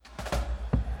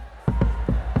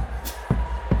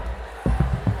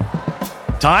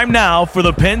Time now for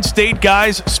the Penn State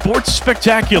Guys Sports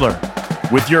Spectacular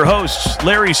with your hosts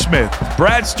Larry Smith,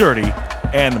 Brad Sturdy,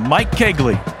 and Mike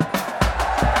Kegley.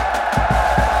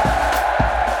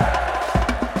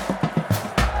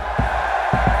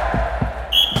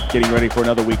 Getting ready for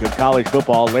another week of college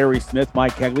football. Larry Smith,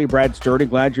 Mike Kegley, Brad Sturdy.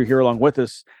 Glad you're here along with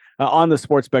us on the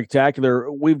Sports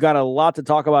Spectacular. We've got a lot to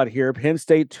talk about here. Penn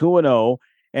State 2-0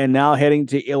 and now heading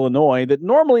to Illinois. That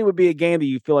normally would be a game that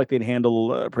you feel like they'd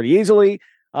handle pretty easily.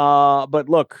 But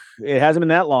look, it hasn't been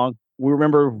that long. We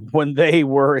remember when they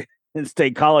were in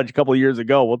State College a couple of years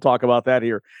ago. We'll talk about that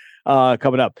here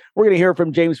coming up. We're going to hear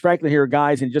from James Franklin here,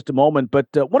 guys, in just a moment. But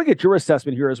I want to get your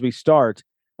assessment here as we start.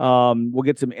 We'll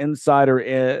get some insider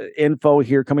info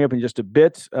here coming up in just a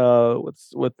bit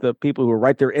with the people who are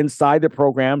right there inside the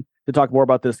program to talk more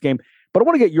about this game. But I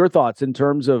want to get your thoughts in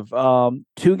terms of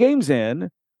 2 games in,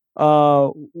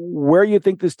 where you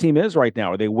think this team is right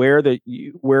now. Are they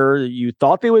where you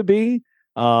thought they would be?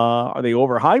 Are they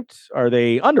overhyped? Are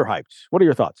they underhyped? What are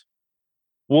your thoughts?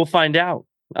 We'll find out.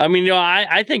 I mean,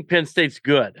 I think Penn State's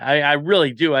good. I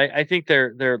really do. I think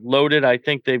they're loaded. I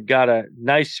think they've got a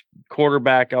nice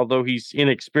quarterback, although he's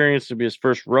inexperienced. To be his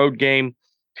first road game.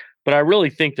 But I really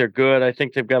think they're good. I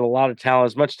think they've got a lot of talent,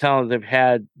 as much talent they've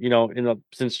had,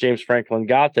 since James Franklin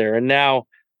got there. And now,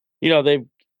 they've,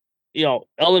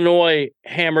 Illinois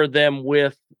hammered them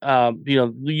with,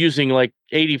 using like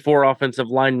 84 offensive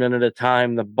linemen at a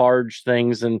time, the barge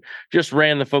things, and just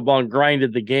ran the football and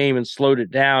grinded the game and slowed it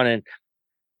down. And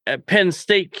Penn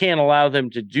State can't allow them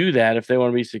to do that if they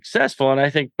want to be successful. And I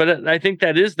think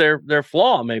that is their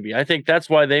flaw. Maybe I think that's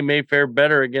why they may fare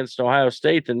better against Ohio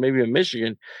State than maybe in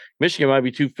Michigan. Michigan might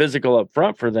be too physical up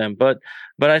front for them, but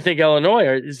I think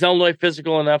is Illinois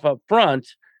physical enough up front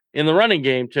in the running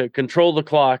game to control the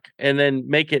clock and then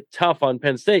make it tough on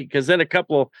Penn State, because then a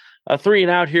couple of 3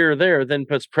 and out here or there then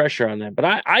puts pressure on them.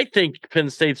 But I think Penn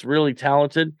State's really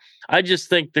talented. I just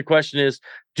think the question is,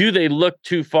 do they look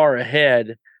too far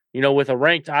ahead? With a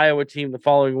ranked Iowa team the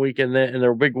following week and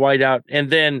their big whiteout, and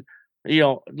then,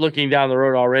 looking down the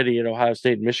road already at Ohio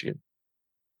State and Michigan.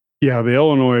 Yeah, the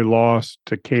Illinois loss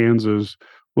to Kansas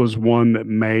was one that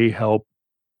may help,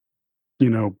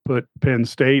 put Penn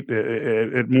State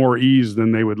at more ease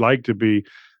than they would like to be.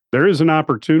 There is an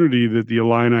opportunity that the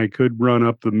Illini could run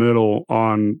up the middle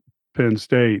on Penn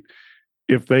State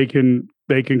if they can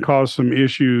cause some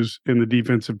issues in the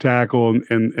defensive tackle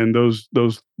and those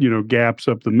gaps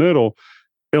up the middle.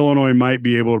 Illinois might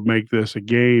be able to make this a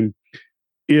game.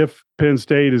 If Penn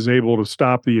State is able to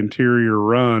stop the interior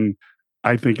run,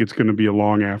 I think it's going to be a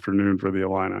long afternoon for the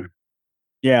Illini.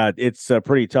 Yeah, it's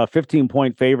pretty tough.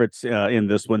 15-point favorites in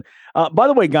this one. By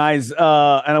the way, guys, and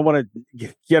I want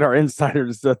to get our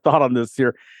insiders' thought on this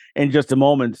here in just a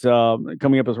moment.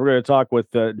 Coming up, as we're going to talk with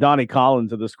Donnie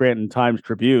Collins of the Scranton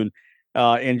Times-Tribune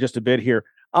in just a bit here.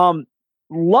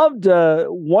 Loved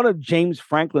one of James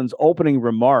Franklin's opening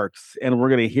remarks, and we're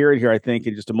going to hear it here, I think,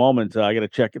 in just a moment. I got to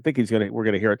check. I think we're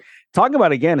going to hear it. Talking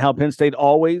about, again, how Penn State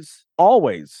always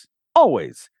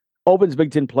opens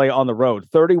Big Ten play on the road.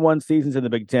 31 seasons in the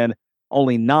Big Ten,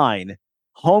 only 9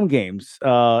 home games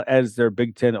as their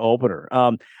Big Ten opener.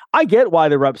 I get why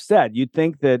they're upset. You'd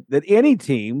think that any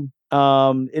team,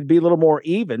 it'd be a little more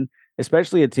even,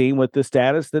 especially a team with the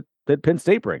status that Penn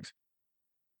State brings.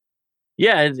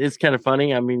 Yeah, it's kind of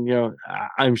funny. I mean,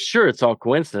 I'm sure it's all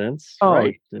coincidence,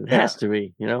 right? It has to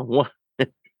be,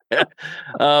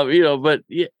 but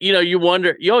you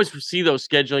wonder, you always see those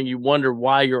scheduling, you wonder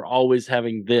why you're always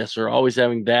having this or always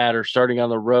having that or starting on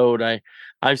the road.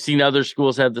 I've seen other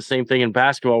schools have the same thing in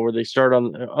basketball where they start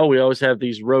we always have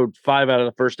these road 5 out of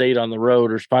the first 8 on the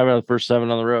road or 5 out of the first 7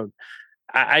 on the road.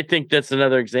 I think that's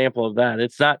another example of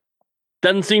that.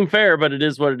 Doesn't seem fair, but it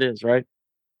is what it is, right?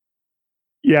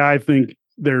 Yeah, I think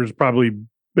there's probably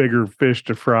bigger fish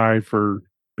to fry for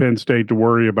Penn State to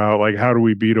worry about. Like, how do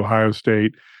we beat Ohio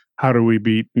State? How do we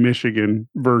beat Michigan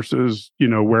versus,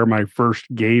 where my first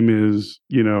game is,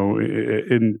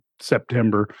 in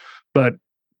September. But,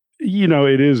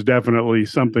 it is definitely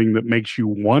something that makes you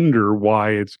wonder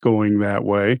why it's going that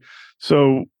way.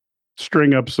 So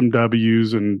string up some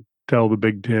W's and tell the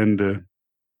Big Ten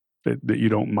that you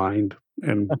don't mind.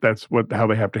 And that's how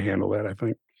they have to handle that, I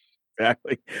think.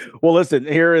 Exactly. Well, listen,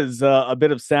 here is a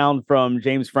bit of sound from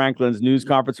James Franklin's news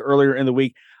conference earlier in the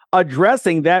week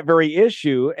addressing that very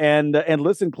issue. And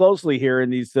listen closely here in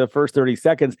these first 30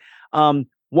 seconds,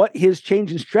 what his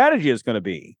change in strategy is going to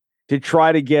be to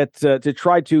try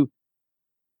to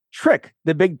trick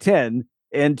the Big Ten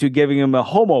into giving him a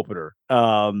home opener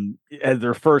as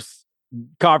their first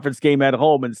conference game at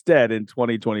home instead in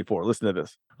 2024. Listen to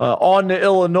this. On to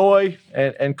Illinois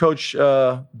and Coach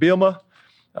Bielema.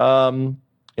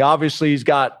 Obviously, he's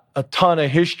got a ton of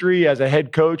history as a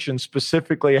head coach, and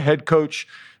specifically a head coach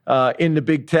in the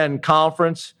Big Ten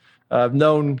Conference. I've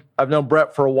known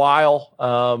Brett for a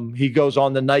while. He goes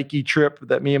on the Nike trip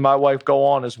that me and my wife go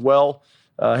on as well,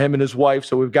 him and his wife.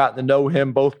 So we've gotten to know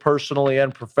him both personally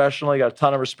and professionally. Got a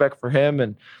ton of respect for him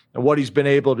and what he's been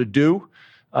able to do.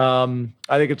 I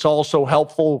think it's also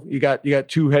helpful. You got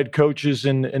two head coaches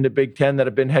in the Big Ten that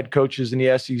have been head coaches in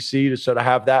the SEC to sort of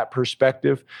have that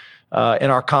perspective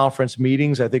in our conference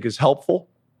meetings, I think is helpful.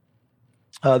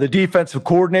 The defensive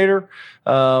coordinator,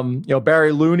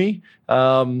 Barry Looney,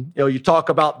 you talk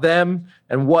about them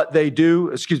and what they do.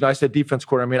 Excuse me, I said defense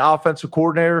coordinator. I mean, offensive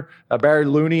coordinator, Barry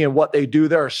Looney, and what they do.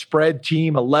 They're a spread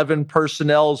team. 11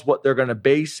 personnel is what they're going to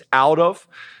base out of.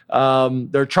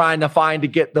 They're trying to find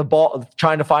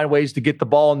ways to get the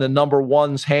ball in the number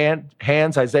one's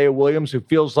hands. Isaiah Williams, who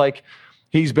feels like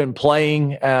he's been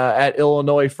playing at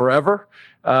Illinois forever.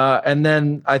 And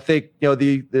then I think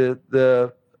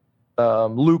the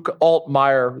Luke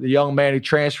Altmaier, the young man who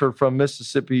transferred from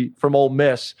Ole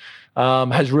Miss,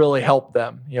 has really helped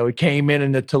them. He came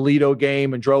in the Toledo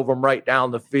game and drove them right down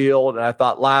the field. And I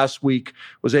thought last week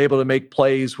was able to make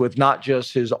plays with not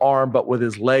just his arm, but with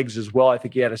his legs as well. I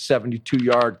think he had a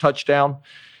 72-yard touchdown.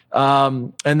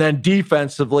 And then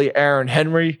defensively, Aaron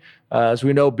Henry, as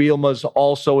we know, Bielema's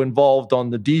also involved on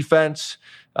the defense.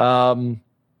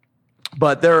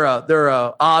 But they're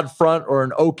a odd front or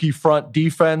an Okie front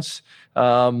defense.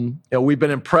 We've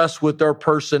been impressed with their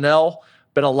personnel.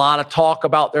 Been a lot of talk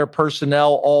about their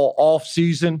personnel all off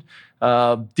season.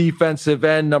 Defensive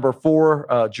end number 4,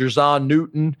 Jerzon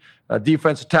Newton.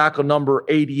 Defensive tackle number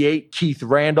 88, Keith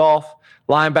Randolph.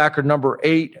 Linebacker number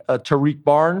 8, Tariq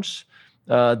Barnes.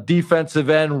 Defensive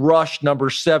end rush number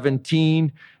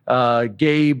 17,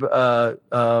 Gabe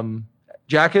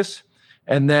Jackus.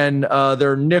 And then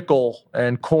their nickel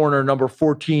and corner number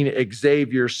 14,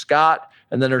 Xavier Scott.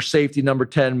 And then their safety number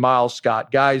 10, Miles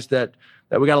Scott. Guys that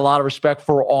we got a lot of respect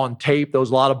for on tape. There was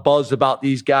a lot of buzz about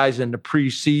these guys in the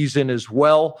preseason as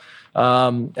well.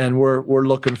 And we're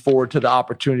looking forward to the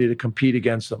opportunity to compete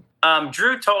against them.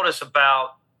 Drew told us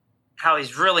about how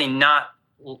he's really not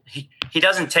 – he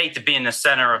doesn't take to being the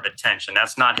center of attention.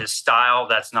 That's not his style.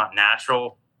 That's not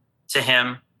natural to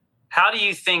him. How do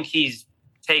you think he's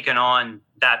taken on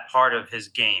that part of his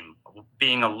game,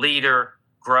 being a leader,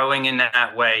 growing in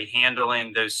that way,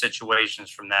 handling those situations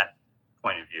from that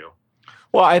point of view?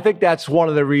 Well, I think that's one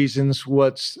of the reasons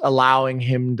what's allowing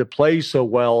him to play so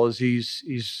well is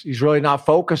he's really not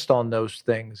focused on those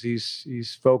things.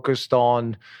 He's focused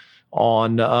on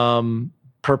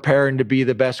preparing to be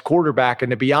the best quarterback.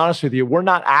 And to be honest with you, we're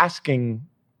not asking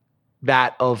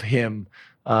that of him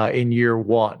in year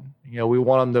one. We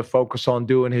want him to focus on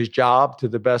doing his job to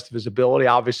the best of his ability.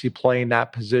 Obviously, playing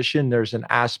that position, there's an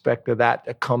aspect of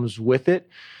that comes with it.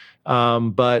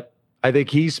 But I think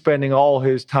he's spending all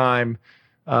his time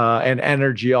and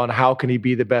energy on how can he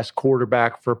be the best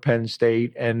quarterback for Penn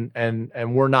State, and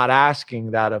we're not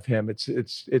asking that of him.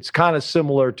 It's kind of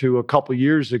similar to a couple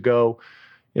years ago,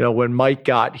 when Mike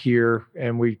got here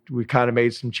and we kind of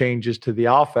made some changes to the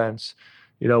offense.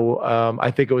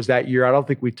 I think it was that year. I don't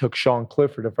think we took Sean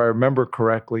Clifford, if I remember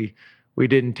correctly. We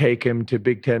didn't take him to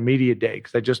Big Ten Media Day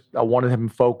because I wanted him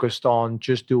focused on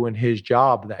just doing his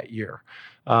job that year.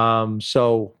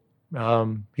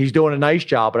 He's doing a nice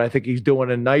job, but I think he's doing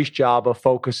a nice job of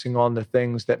focusing on the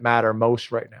things that matter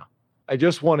most right now. I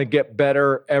just want to get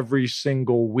better every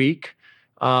single week.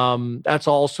 That's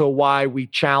also why we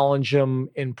challenge him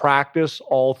in practice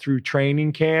all through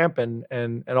training camp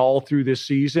and all through this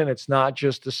season. It's not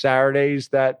just the Saturdays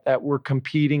that we're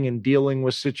competing and dealing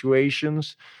with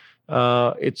situations.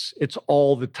 It's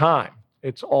all the time.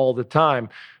 It's all the time.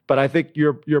 But I think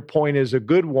your point is a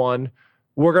good one.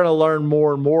 We're going to learn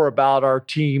more and more about our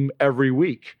team every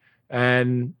week.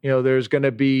 And, there's going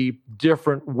to be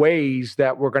different ways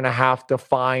that we're going to have to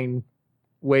find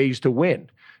ways to win.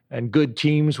 And good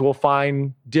teams will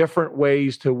find different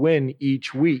ways to win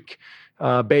each week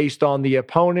based on the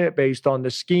opponent, based on the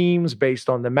schemes, based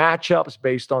on the matchups,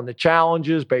 based on the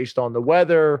challenges, based on the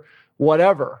weather,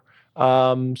 whatever.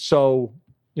 We've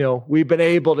been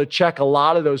able to check a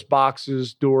lot of those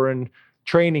boxes during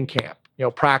training camp.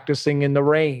 Practicing in the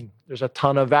rain, there's a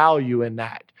ton of value in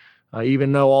that.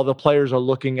 Even though all the players are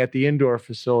looking at the indoor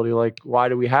facility, like, why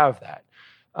do we have that?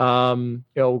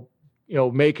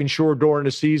 Making sure during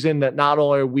the season that not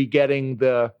only are we getting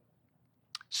the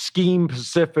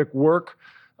scheme-specific work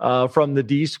from the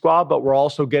D squad, but we're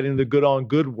also getting the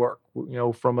good-on-good work,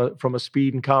 from a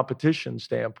speed and competition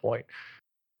standpoint.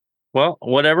 Well,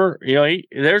 whatever,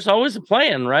 there's always a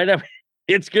plan, right? I mean,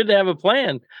 it's good to have a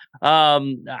plan.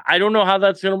 I don't know how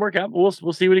that's going to work out, but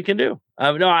we'll see what he can do.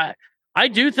 No, I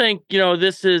do think,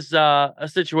 this is a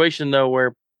situation though,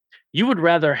 where you would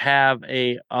rather have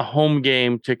a home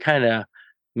game to kind of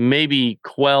maybe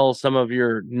quell some of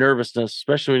your nervousness,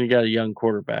 especially when you got a young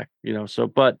quarterback,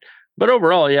 but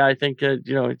overall, yeah, I think, it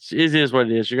is what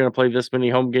it is. You're going to play this many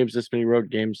home games, this many road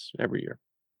games every year.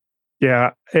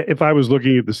 Yeah, if I was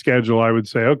looking at the schedule, I would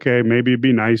say, okay, maybe it'd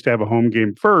be nice to have a home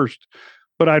game first,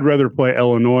 but I'd rather play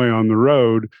Illinois on the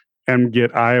road and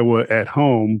get Iowa at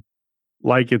home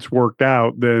like it's worked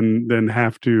out than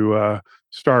have to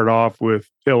start off with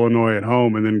Illinois at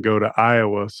home and then go to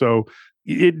Iowa. So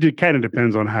it kind of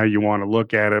depends on how you want to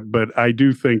look at it. But I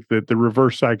do think that the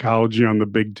reverse psychology on the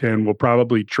Big Ten will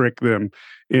probably trick them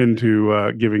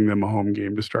into giving them a home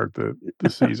game to start the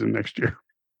season next year.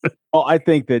 Well, I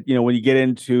think that, when you get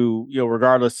into,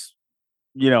 regardless,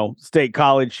 state,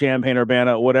 college, Champaign,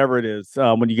 Urbana, whatever it is,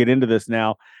 when you get into this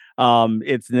now,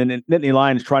 it's the Nittany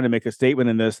Lions trying to make a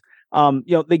statement in this.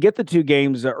 They get the 2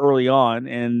 games early on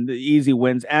and the easy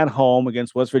wins at home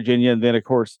against West Virginia. And then, of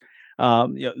course,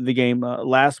 the game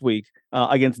last week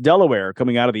against Delaware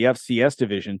coming out of the FCS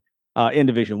division in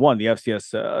Division One, the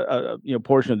FCS,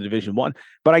 portion of the Division One.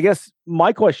 But I guess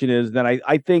my question is that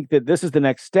I think that this is the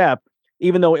next step.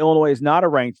 Even though Illinois is not a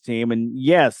ranked team, and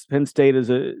yes, Penn State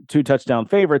is a 2-touchdown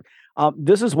favorite,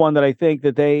 this is one that I think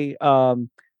that they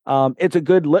it's a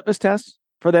good litmus test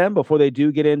for them before they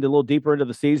do get into a little deeper into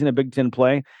the season in Big Ten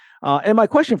play. And my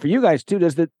question for you guys too: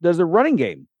 does the running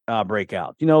game break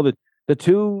out? The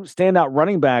 2 standout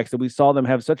running backs that we saw them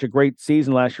have such a great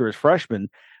season last year as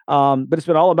freshmen, but it's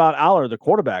been all about Aller, the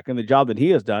quarterback, and the job that he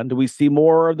has done. Do we see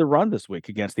more of the run this week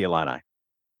against the Illini?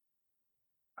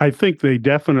 I think they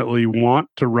definitely want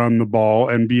to run the ball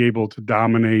and be able to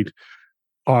dominate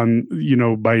on,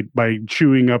 by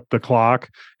chewing up the clock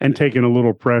and taking a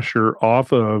little pressure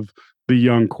off of the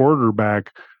young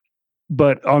quarterback.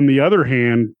 But on the other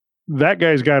hand, that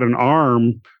guy's got an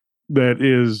arm that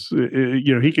is,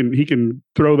 he can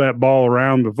throw that ball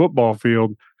around the football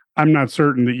field. I'm not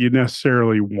certain that you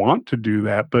necessarily want to do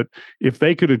that, but if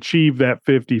they could achieve that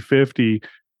 50-50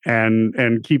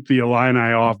 and keep the Illini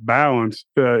off balance,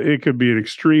 it could be an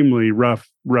extremely rough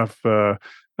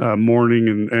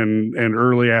morning and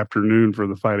early afternoon for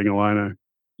the Fighting Illini.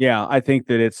 Yeah, I think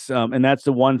that it's and that's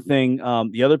the one thing.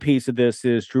 The other piece of this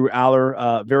is Drew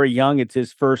Aller, very young. It's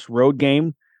his first road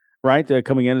game, right?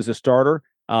 Coming in as a starter.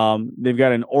 They've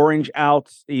got an orange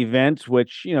out event,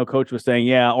 which Coach was saying,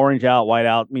 yeah, orange out, white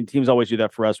out. I mean, teams always do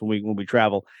that for us when we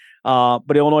travel.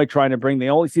 But Illinois trying to they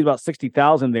only see about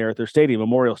 60,000 there at their stadium,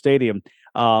 Memorial Stadium.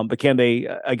 But can they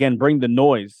again bring the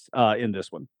noise in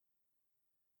this one?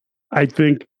 I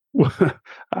think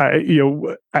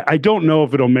I don't know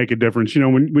if it'll make a difference.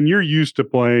 When you're used to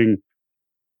playing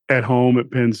at home at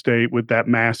Penn State with that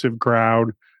massive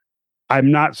crowd, I'm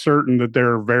not certain that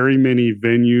there are very many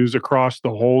venues across the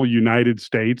whole United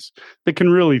States that can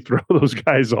really throw those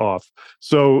guys off.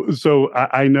 So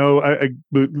I know,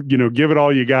 give it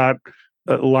all you got,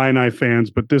 Illini fans,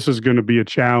 but this is going to be a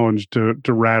challenge to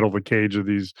rattle the cage of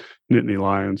these Nittany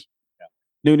Lions.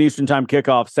 Noon Eastern Time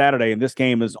kickoff Saturday, and this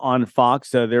game is on Fox.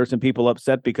 There are some people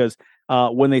upset because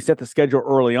when they set the schedule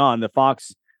early on, the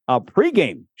Fox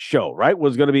pregame show, right,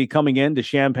 was going to be coming in to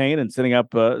Champaign and setting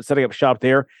up shop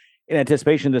there in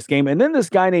anticipation of this game. And then this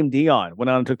guy named Dion went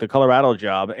on and took the Colorado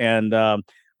job and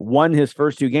won his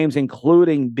first 2 games,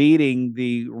 including beating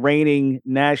the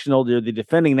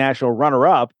defending national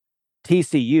runner-up,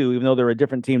 TCU, even though they're a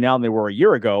different team now than they were a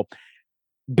year ago,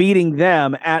 beating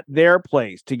them at their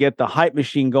place to get the hype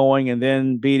machine going, and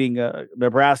then beating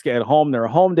Nebraska at home, their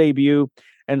home debut.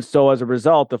 And so as a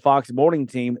result, the Fox morning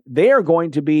team, they are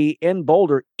going to be in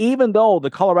Boulder, even though the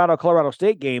Colorado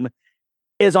State game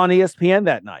is on ESPN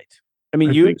that night. I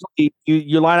mean,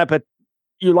 you line up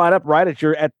right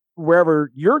at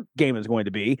wherever your game is going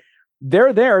to be.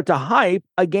 They're there to hype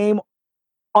a game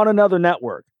on another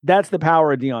network. That's the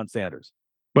power of Deion Sanders.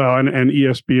 Well, and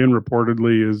ESPN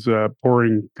reportedly is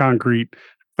pouring concrete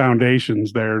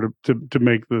foundations there to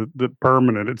make the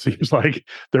permanent. It seems like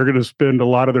they're going to spend a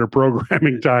lot of their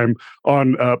programming time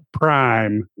on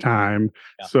prime time.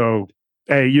 Yeah. So,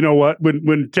 hey, you know what?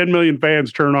 When 10 million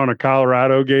fans turn on a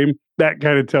Colorado game, that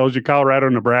kind of tells you, Colorado,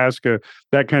 Nebraska,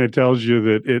 that kind of tells you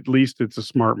that at least it's a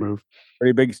smart move.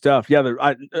 Pretty big stuff. Yeah,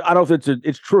 I don't know if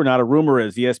it's true or not. A rumor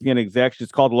is ESPN execs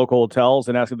just called local hotels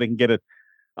and asked if they can get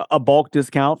a bulk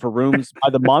discount for rooms by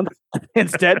the month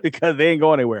instead, because they ain't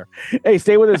going anywhere. Hey,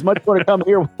 stay with us. Much more to come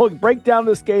here. We'll break down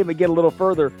this game and get a little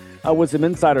further with some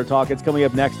insider talk. It's coming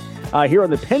up next here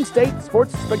on the Penn State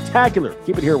Sports Spectacular.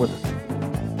 Keep it here with us.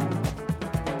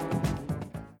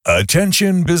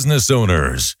 Attention business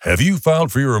owners. Have you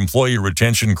filed for your employee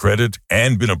retention credit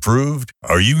and been approved?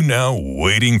 Are you now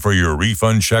waiting for your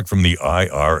refund check from the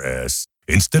IRS?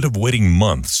 Instead of waiting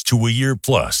months to a year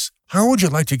plus, how would you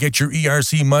like to get your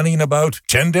ERC money in about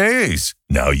 10 days?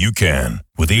 Now you can.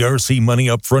 With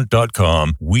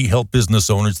ERCmoneyUpfront.com, we help business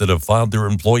owners that have filed their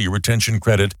employee retention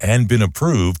credit and been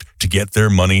approved to get their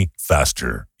money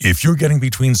faster. If you're getting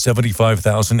between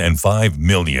 $75,000 and $5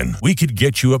 million, we could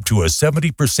get you up to a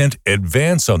 70%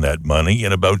 advance on that money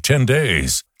in about 10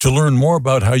 days. To learn more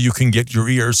about how you can get your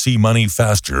ERC money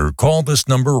faster, call this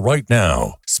number right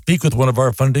now. Speak with one of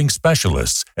our funding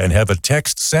specialists and have a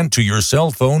text sent to your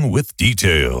cell phone with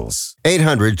details.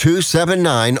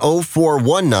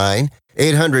 800-279-0419.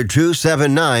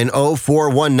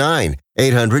 800-279-0419.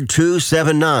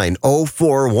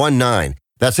 800-279-0419.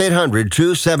 That's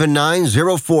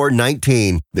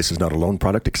 800-279-0419. This is not a loan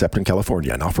product except in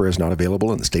California. An offer is not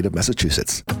available in the state of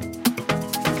Massachusetts.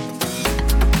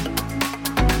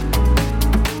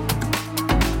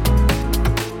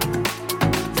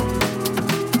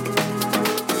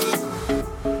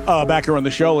 Back here on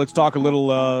the show, let's talk a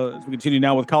little as we continue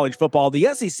now with college football.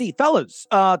 The SEC, fellas,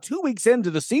 2 weeks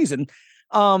into the season,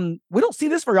 we don't see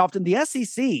this very often. The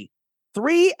SEC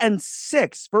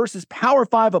 3-6 versus Power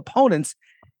 5 opponents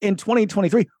in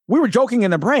 2023. We were joking in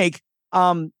the break.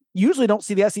 Usually don't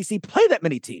see the SEC play that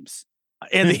many teams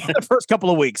in the first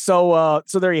couple of weeks. So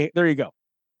there you go.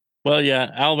 Well, yeah,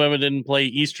 Alabama didn't play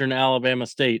Eastern Alabama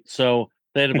State, so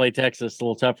they had to play Texas a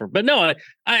little tougher. But no,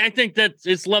 I think that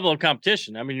it's level of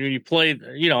competition. I mean, when you play,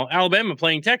 Alabama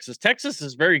playing Texas, Texas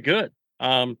is very good.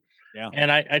 And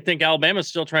I think Alabama's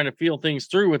still trying to feel things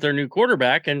through with their new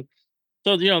quarterback. And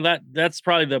so, that's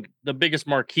probably the biggest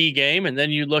marquee game. And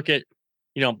then you look at,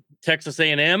 Texas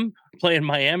A&M playing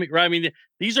Miami, right? I mean,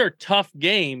 these are tough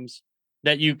games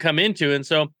that you come into. And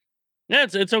so, yeah,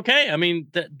 it's okay. I mean,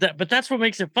 but that's what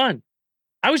makes it fun.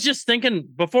 I was just thinking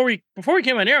before we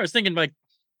came on air, I was thinking like,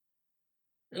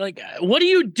 what do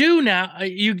you do now?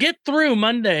 You get through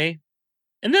Monday,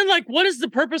 and then what is the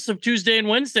purpose of Tuesday and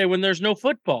Wednesday when there's no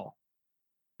football?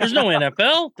 There's no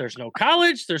NFL, there's no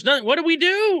college, there's nothing. What do we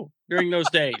do during those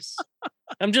days?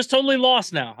 I'm just totally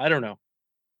lost now. I don't know.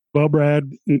 Well, Brad,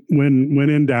 when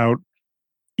in doubt,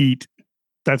 eat.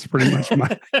 That's pretty much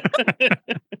my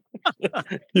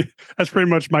that's pretty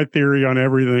much my theory on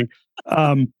everything.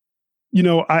 I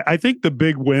think the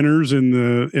big winners in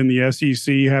the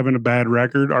SEC having a bad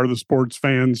record are the sports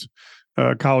fans,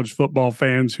 college football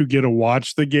fans who get to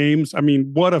watch the games. I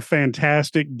mean, what a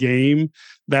fantastic game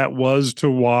that was to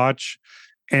watch.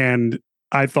 And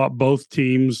I thought both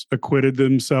teams acquitted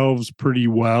themselves pretty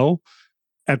well.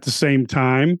 At the same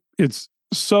time, it's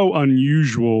so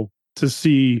unusual to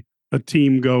see a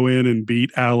team go in and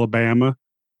beat Alabama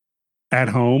at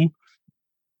home.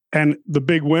 And the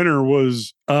big winner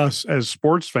was us as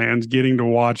sports fans getting to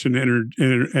watch and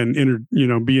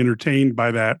be entertained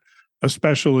by that,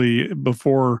 especially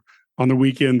before on the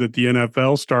weekend that the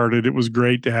NFL started. It was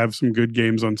great to have some good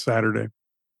games on Saturday.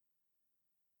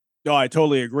 No, I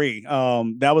totally agree.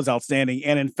 That was outstanding.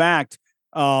 And in fact,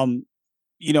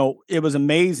 it was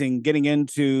amazing getting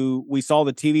into, we saw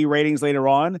the TV ratings later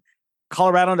on.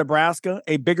 Colorado, Nebraska,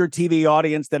 a bigger TV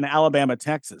audience than Alabama,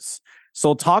 Texas.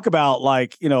 So talk about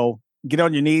get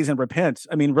on your knees and repent.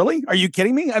 I mean, really? Are you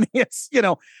kidding me? I mean, it's,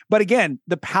 but again,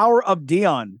 the power of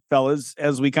Deion, fellas,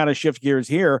 as we kind of shift gears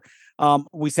here.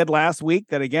 We said last week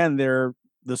that, again, the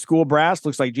school brass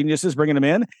looks like geniuses bringing them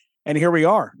in. And here we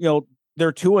are,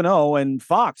 they're 2-0, and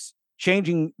Fox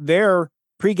changing their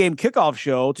pregame kickoff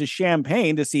show to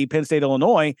Champaign to see Penn State,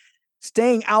 Illinois,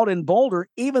 staying out in Boulder,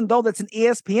 even though that's an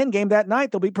ESPN game that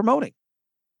night they'll be promoting.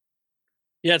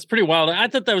 Yeah, it's pretty wild. I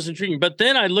thought that was intriguing. But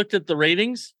then I looked at the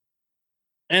ratings,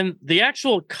 and the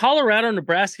actual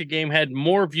Colorado-Nebraska game had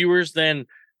more viewers than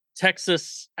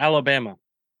Texas-Alabama.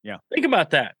 Yeah. Think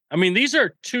about that. I mean, these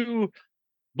are two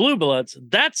blue bloods.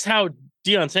 That's how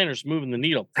Deion Sanders moving the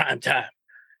needle. Prime time.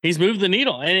 He's moved the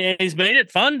needle, and he's made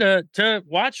it fun to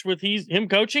watch with him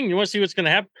coaching. You want to see what's going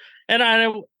to happen.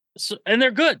 And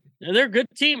they're good. And they're a good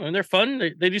team, and they're fun.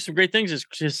 They do some great things.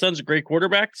 His son's a great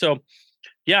quarterback. So,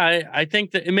 yeah, I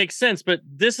think that it makes sense. But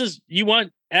this is, you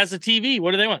want, as a TV,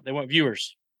 what do they want? They want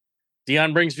viewers.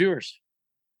 Deion brings viewers.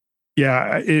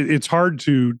 Yeah, it's hard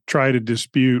to try to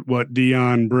dispute what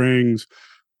Deion brings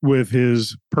with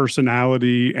his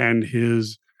personality and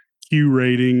his Q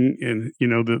rating and,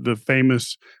 the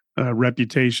famous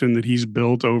reputation that he's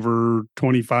built over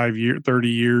 30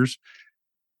 years.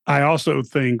 I also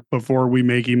think before we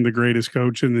make him the greatest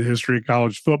coach in the history of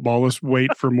college football, let's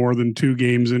wait for more than 2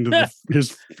 games into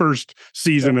his first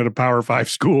season at a Power 5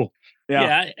 school.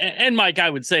 Yeah. And Mike, I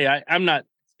would say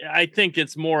I think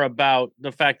it's more about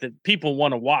the fact that people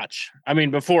want to watch. I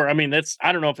don't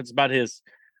know if it's about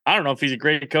I don't know if he's a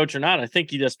great coach or not. I think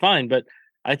he does fine, but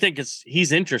I think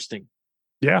he's interesting.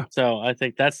 Yeah. So I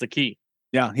think that's the key.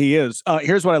 Yeah, he is.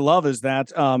 Here's what I love is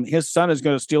that his son is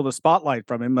going to steal the spotlight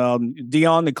from him.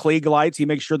 Dion, the Klieg lights, he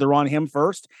makes sure they're on him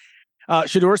first.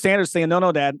 Shedeur Sanders saying,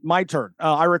 no, Dad, my turn.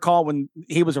 I recall when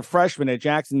he was a freshman at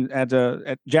Jackson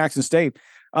State.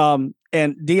 And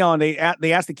Dion, they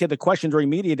asked the kid the question during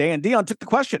media day, and Dion took the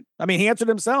question. I mean, he answered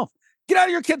himself. Get out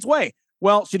of your kid's way.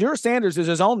 Well, Shedeur Sanders is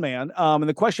his own man. And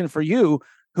the question for you,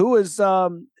 who is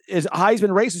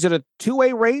Heisman race? Is it a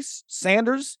two-way race?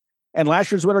 Sanders and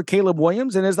last year's winner Caleb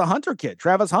Williams, and is the Hunter kid,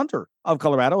 Travis Hunter of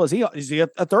Colorado? Is he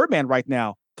a third man right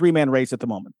now? Three-man race at the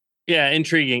moment. Yeah,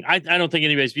 intriguing. I don't think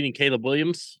anybody's beating Caleb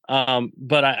Williams,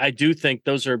 but I do think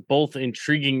those are both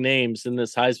intriguing names in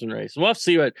this Heisman race. We'll have to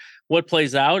see what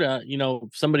plays out.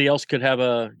 Somebody else could have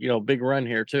a big run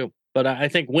here too. But I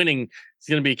think winning is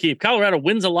going to be key. If Colorado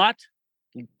wins a lot,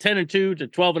 10-2 to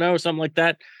 12-0, something like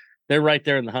that, they're right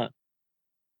there in the hunt.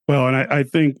 Well, and I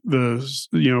think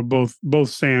both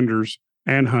Sanders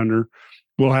and Hunter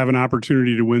will have an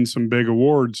opportunity to win some big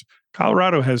awards.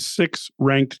 Colorado has 6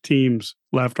 ranked teams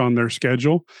left on their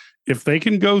schedule. If they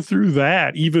can go through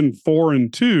that, even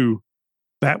 4-2,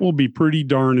 that will be pretty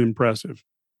darn impressive.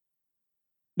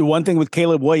 The one thing with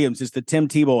Caleb Williams is the Tim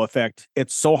Tebow effect.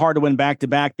 It's so hard to win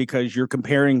back-to-back because you're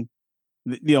comparing,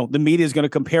 the media is going to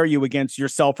compare you against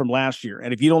yourself from last year.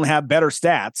 And if you don't have better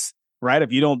stats, right?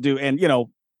 If you don't do, and,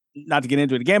 not to get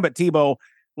into it again, but Tebow,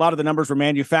 a lot of the numbers were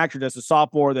manufactured as a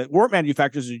sophomore that weren't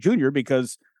manufactured as a junior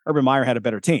because Urban Meyer had a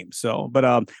better team. So,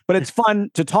 but it's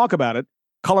fun to talk about it.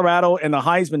 Colorado and the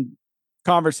Heisman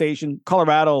conversation,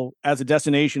 Colorado as a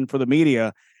destination for the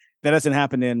media, that hasn't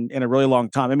happened in a really long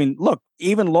time. I mean, look,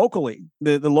 even locally,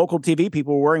 the local TV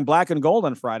people were wearing black and gold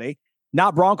on Friday,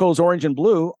 not Broncos orange and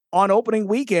blue on opening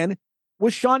weekend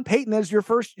with Sean Payton as your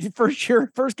first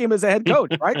game as a head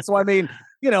coach, right? So, I mean,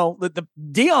 the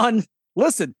Dion,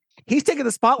 listen, he's taking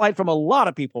the spotlight from a lot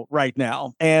of people right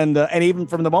now, and even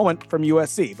from the moment from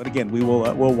USC. But again,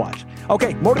 we'll watch.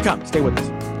 Okay, more to come. Stay with us.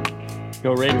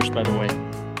 Go Raiders, by the way.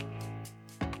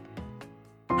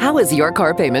 How is your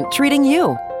car payment treating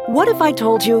you? What if I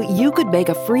told you you could make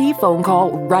a free phone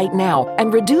call right now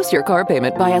and reduce your car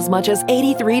payment by as much as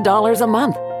 $83 a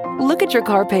month? Look at your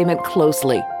car payment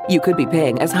closely. You could be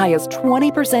paying as high as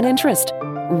 20% interest.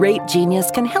 Rate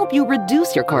Genius can help you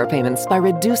reduce your car payments by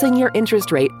reducing your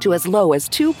interest rate to as low as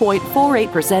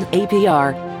 2.48%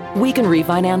 APR. We can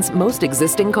refinance most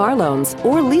existing car loans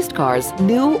or leased cars,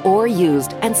 new or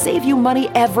used, and save you money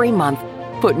every month.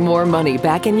 Put more money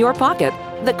back in your pocket.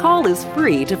 The call is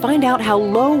free to find out how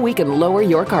low we can lower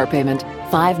your car payment.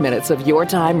 5 minutes of your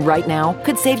time right now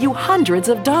could save you hundreds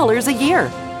of dollars a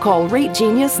year. Call Rate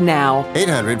Genius now.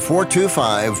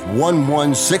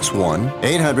 800-425-1161.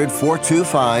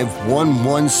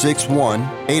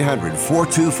 800-425-1161.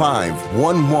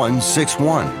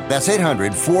 800-425-1161. That's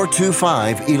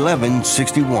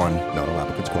 800-425-1161. Not all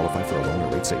applicants qualify for a loan or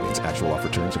rate savings. Actual offer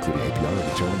terms, including APR, are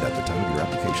determined at the time of your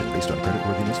application based on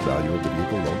creditworthiness, value of the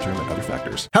vehicle, loan term, and other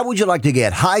factors. How would you like to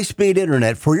get high-speed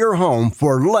internet for your home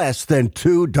for less than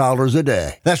 $2 a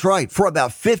day? That's right. For about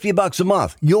 $50 a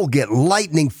month, you'll get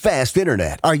lightning fast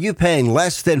internet. Are you paying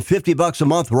less than $50 a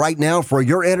month right now for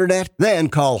your internet? Then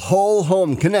call Whole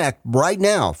Home Connect right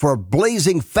now for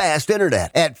blazing fast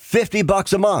internet at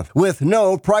 $50 a month with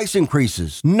no price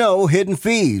increases, no hidden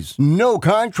fees, no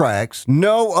contracts,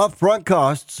 no upfront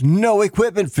costs, no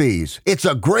equipment fees. It's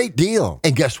a great deal.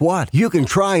 And guess what? You can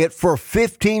try it for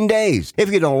 15 days. If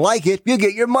you don't like it, you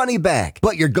get your money back.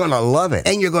 But you're going to love it,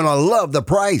 and you're going to love the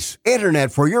price.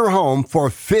 Internet for your home for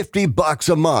 $50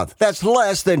 a month. That's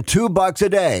less than $2 a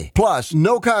day. Plus,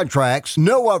 no contracts,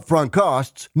 no upfront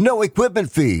costs, no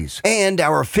equipment fees, and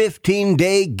our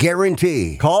 15-day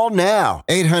guarantee. Call now.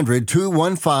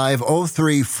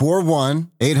 800-215-0341.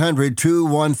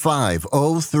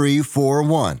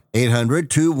 800-215-0341.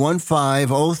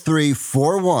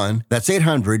 800-215-0341. That's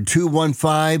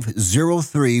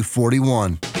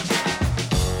 800-215-0341.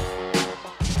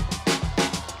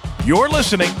 You're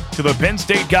listening to the Penn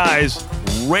State Guys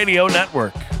Radio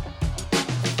Network.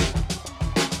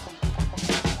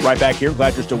 Right back here.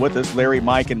 Glad you're still with us. Larry,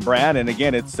 Mike, and Brad. And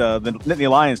again, it's the Nittany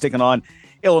Lions taking on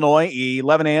Illinois,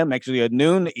 11 a.m., actually a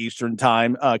noon Eastern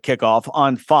time kickoff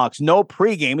on Fox. No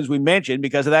pregame, as we mentioned,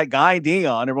 because of that guy,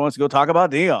 Dion. Everyone wants to go talk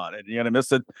about Dion. And you're going to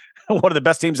miss it. One of the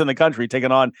best teams in the country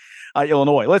taking on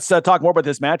Illinois. Let's talk more about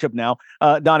this matchup now.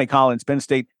 Donnie Collins, Penn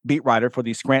State beat writer for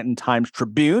the Scranton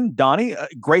Times-Tribune. Donnie,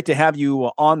 great to have you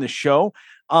on the show.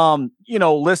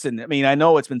 Listen, I mean, I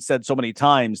know it's been said so many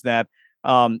times that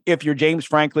if you're James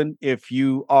Franklin, if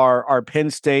you are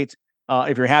Penn State,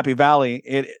 if you're Happy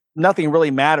Valley, nothing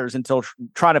really matters until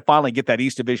trying to finally get that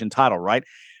East Division title, right?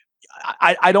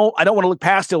 I don't want to look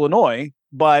past Illinois,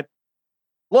 but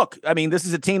look, I mean, this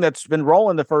is a team that's been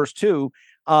rolling the first two.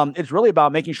 It's really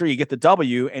about making sure you get the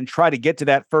W and try to get to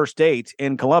that first date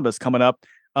in Columbus coming up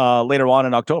later on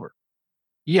in October.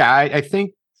 Yeah, I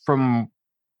think from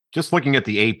just looking at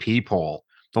the AP poll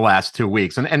the last 2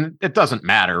 weeks, and it doesn't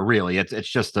matter really. It's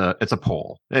just a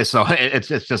poll, so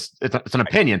it's an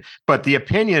opinion. But the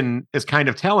opinion is kind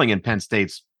of telling in Penn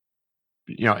State's,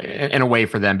 in a way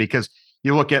for them, because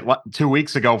you look at 2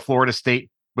 weeks ago, Florida State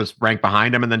was ranked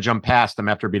behind them and then jumped past them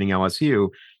after beating LSU,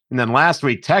 and then last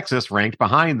week Texas ranked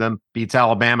behind them, beats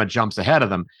Alabama, jumps ahead of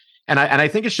them, and I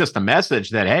think it's just a message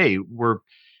that, hey, we're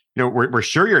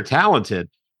sure you're talented.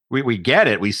 We get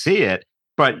it. We see it.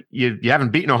 But you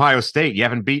haven't beaten Ohio State. You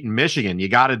haven't beaten Michigan. You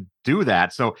got to do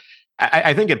that. So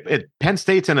I think Penn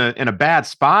State's in a bad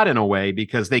spot in a way,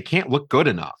 because they can't look good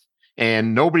enough.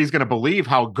 And nobody's going to believe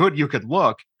how good you could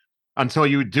look until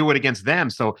you do it against them.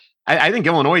 So I think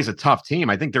Illinois is a tough team.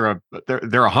 I think they're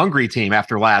a hungry team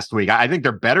after last week. I think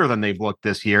they're better than they've looked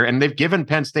this year. And they've given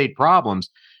Penn State problems.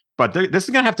 But this is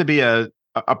going to have to be a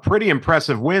pretty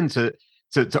impressive win to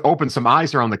open some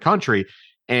eyes around the country.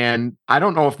 And I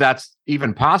don't know if that's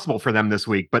even possible for them this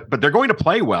week, but they're going to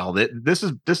play well. This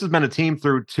has been a team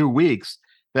through 2 weeks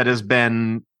that has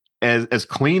been as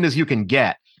clean as you can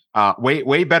get.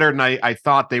 Way better than I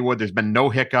thought they would. There's been no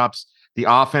hiccups. The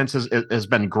offense has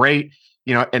been great,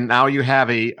 and now you have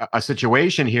a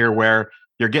situation here where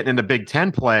you're getting into Big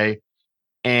Ten play,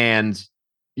 and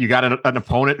you got an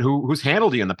opponent who's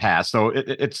handled you in the past. So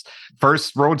it's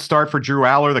first road start for Drew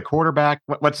Aller, the quarterback.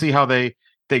 Let's see how they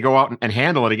go out and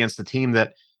handle it against a team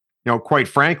that, quite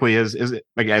frankly, is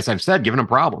like, as I've said, giving them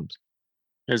problems.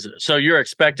 So you're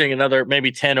expecting another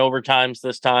maybe 10 overtimes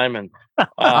this time, and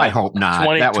I hope not.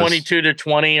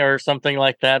 22-20 or something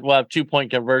like that. We'll have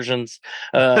 2-point conversions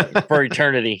for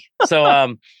eternity.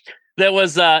 So that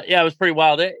was it was pretty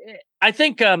wild. I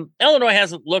think Illinois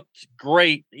hasn't looked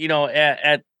great,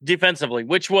 at defensively,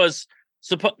 which was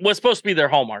supposed to be their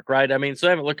hallmark, right? I mean, so they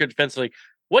haven't looked good defensively.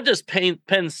 What does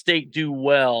Penn State do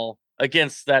well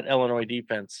against that Illinois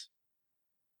defense?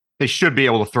 They should be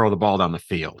able to throw the ball down the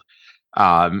field.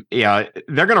 They're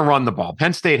going to run the ball.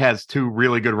 Penn State has 2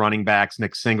 really good running backs.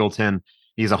 Nick Singleton,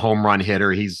 he's a home run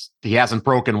hitter. He hasn't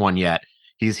broken one yet.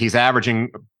 He's averaging,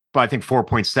 I think,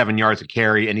 4.7 yards a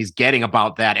carry, and he's getting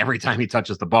about that every time he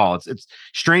touches the ball. It's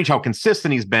strange how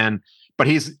consistent he's been. But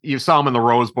you saw him in the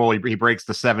Rose Bowl. He breaks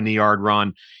the 70-yard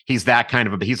run. He's that kind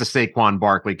of he's a Saquon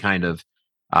Barkley kind of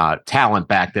talent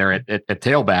back there at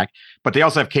tailback. But they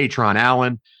also have Katron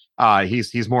Allen.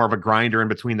 He's more of a grinder in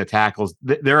between the tackles.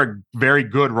 They're a very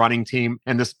good running team,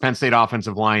 and this Penn State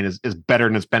offensive line is better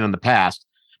than it's been in the past.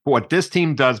 But what this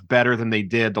team does better than they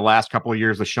did the last couple of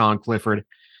years with Sean Clifford,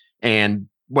 and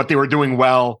what they were doing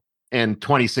well in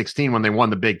 2016 when they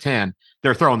won the Big Ten,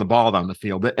 they're throwing the ball down the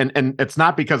field. And it's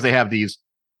not because they have these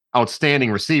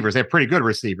outstanding receivers. They have pretty good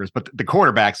receivers, but the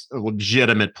quarterback's a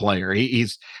legitimate player.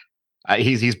 He's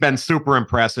been super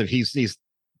impressive. He's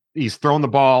thrown the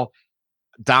ball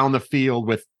down the field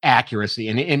with accuracy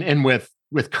and with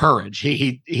courage.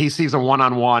 He sees a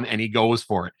one-on-one and he goes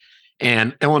for it.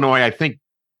 And Illinois, I think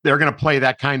they're going to play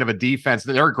that kind of a defense.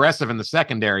 They're aggressive in the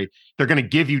secondary. They're going to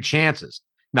give you chances.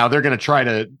 Now they're going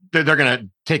to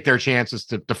take their chances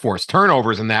to force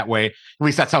turnovers in that way. At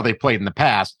least that's how they played in the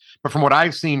past. But from what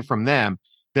I've seen from them,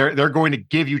 they're going to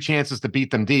give you chances to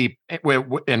beat them deep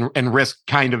and risk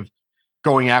kind of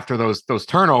going after those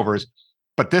turnovers.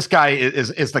 But this guy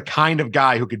is the kind of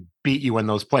guy who could beat you in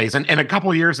those plays. And a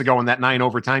couple of years ago in that 9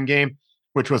 overtime game,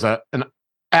 which was an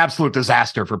absolute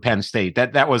disaster for Penn State,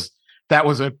 that was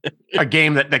a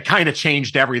game that kind of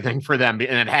changed everything for them,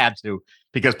 and it had to,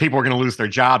 because people were going to lose their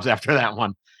jobs after that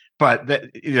one. But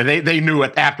they knew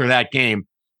it after that game.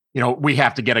 We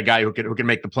have to get a guy who can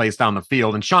make the plays down the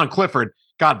field. And Sean Clifford,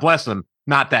 God bless him,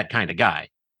 not that kind of guy.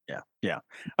 Yeah.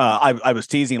 I was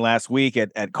teasing last week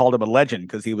at called him a legend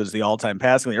because he was the all-time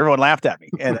passing leader. Everyone laughed at me.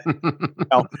 And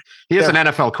he is an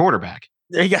NFL quarterback.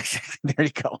 There you go.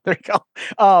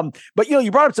 But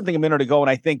you brought up something a minute ago,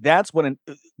 and I think that's when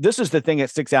this is the thing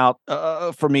that sticks out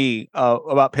for me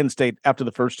about Penn State after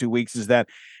the first 2 weeks, is that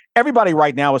everybody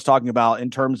right now is talking about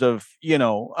in terms of it's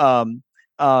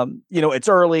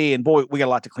early and boy, we got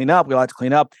a lot to clean up.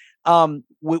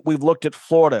 We've looked at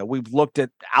Florida, we've looked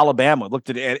at Alabama, looked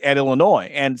at Illinois,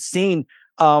 and seen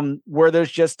where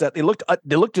there's just they looked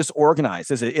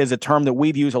disorganized is a term that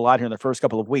we've used a lot here in the first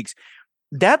couple of weeks.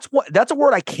 that's a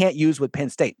word I can't use with Penn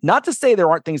State. Not to say there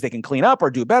aren't things they can clean up or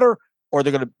do better, or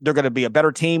they're gonna be a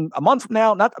better team a month from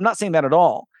now. I'm not saying that at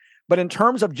all. But in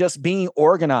terms of just being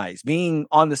organized, being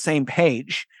on the same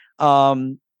page,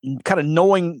 kind of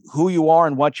knowing who you are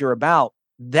and what you're about,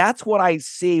 that's what I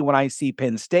see when I see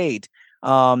Penn State,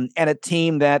 and a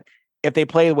team that, if they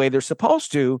play the way they're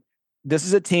supposed to, this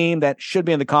is a team that should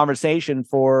be in the conversation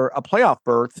for a playoff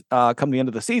berth come the end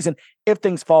of the season if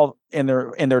things fall in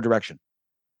their direction.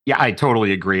 Yeah, I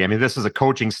totally agree. I mean, this is a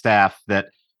coaching staff that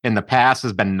in the past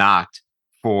has been knocked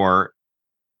for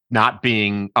not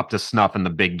being up to snuff in the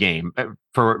big game,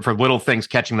 for little things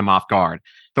catching them off guard.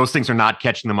 Those things are not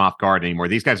catching them off guard anymore.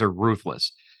 These guys are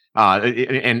ruthless.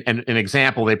 And an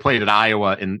example, they played at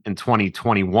Iowa in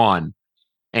 2021,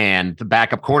 and the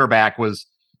backup quarterback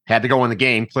had to go in the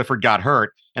game. Clifford got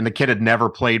hurt, and the kid had never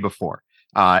played before,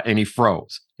 and he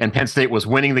froze. And Penn State was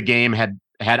winning the game. I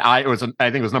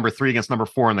think it was number 3 against number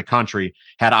 4 in the country.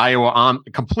 Had Iowa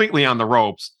completely on the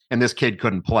ropes, and this kid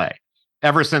couldn't play.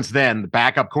 Ever since then, the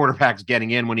backup quarterback's getting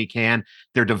in when he can.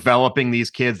 They're developing these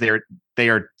kids. They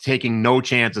are taking no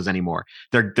chances anymore.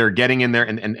 They're getting in there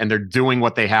and they're doing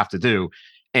what they have to do.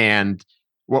 And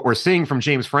what we're seeing from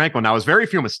James Franklin now is very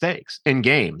few mistakes in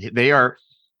game. They're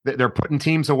putting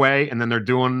teams away, and then they're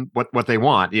doing what they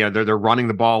want. You know, they're running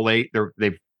the ball late.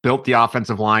 They've built the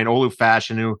offensive line. Olu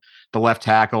Fashanu, the left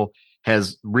tackle,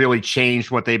 has really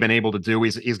changed what they've been able to do.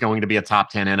 He's going to be a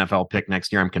top 10 NFL pick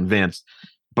next year, I'm convinced.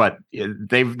 But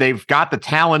they've got the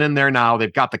talent in there now.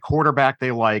 They've got the quarterback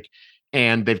they like,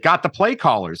 and they've got the play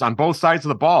callers on both sides of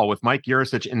the ball with Mike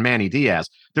Yurcich and Manny Diaz.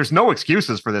 There's no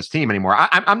excuses for this team anymore.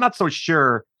 I'm not so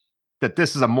sure that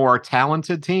this is a more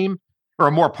talented team or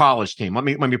a more polished team. Let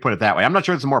me put it that way. I'm not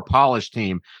sure it's a more polished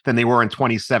team than they were in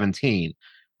 2017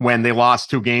 when they lost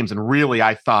 2 games and really,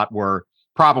 I thought, were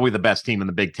probably the best team in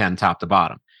the Big Ten top to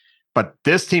bottom. But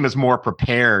this team is more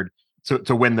prepared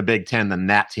to win the Big Ten than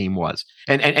that team was.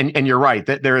 And you're right,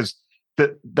 that there is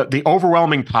the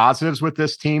overwhelming positives with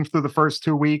this team through the first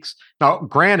 2 weeks. Now,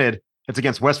 granted, it's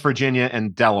against West Virginia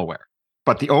and Delaware,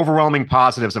 but the overwhelming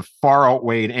positives have far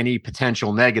outweighed any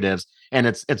potential negatives. And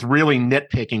it's really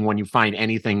nitpicking when you find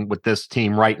anything with this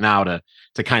team right now to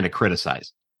kind of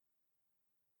criticize.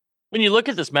 When you look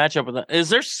at this matchup, is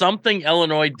there something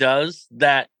Illinois does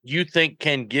that you think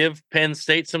can give Penn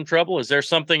State some trouble? Is there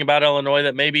something about Illinois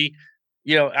that maybe,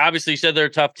 obviously you said they're a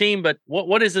tough team, but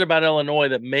what is it about Illinois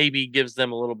that maybe gives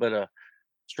them a little bit of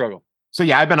struggle? So,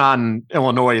 yeah, I've been on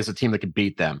Illinois as a team that could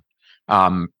beat them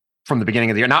from the beginning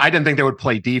of the year. Now, I didn't think they would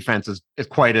play defense as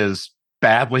quite as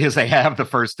badly as they have the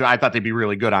first 2. I thought they'd be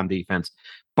really good on defense.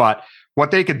 But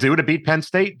what they could do to beat Penn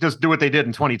State, just do what they did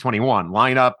in 2021.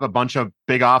 Line up a bunch of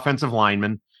big offensive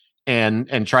linemen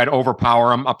and try to overpower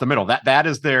them up the middle. That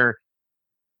is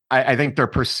I think their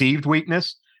perceived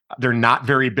weakness. They're not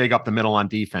very big up the middle on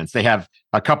defense. They have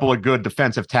a couple of good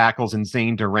defensive tackles in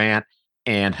Zane Durant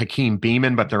and Hakeem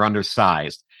Beamon, but they're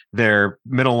undersized. Their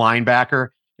middle linebacker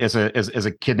is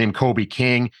a kid named Kobe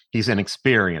King. He's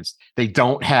inexperienced. They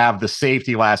don't have the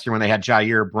safety last year when they had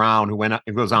Jair Brown,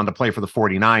 who goes on to play for the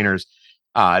 49ers.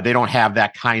 They don't have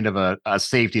that kind of a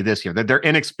safety this year. They're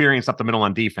inexperienced up the middle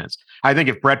on defense. I think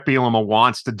if Brett Bielema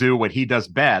wants to do what he does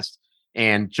best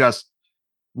and just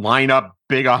line up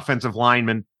big offensive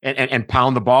linemen and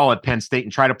pound the ball at Penn State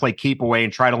and try to play keep away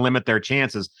and try to limit their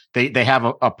chances, they have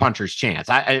a puncher's chance.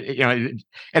 And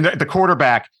the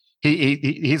quarterback,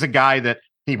 he's a guy that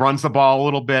he runs the ball a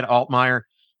little bit, Altmaier,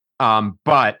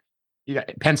 but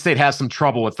Penn State has some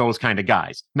trouble with those kind of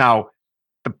guys. Now,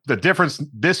 the difference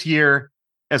this year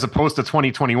as opposed to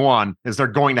 2021 is they're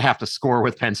going to have to score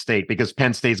with Penn State because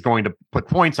Penn State's going to put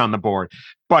points on the board.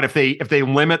 But if they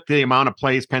limit the amount of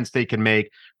plays Penn State can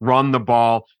make, run the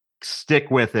ball,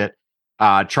 stick with it,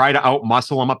 try to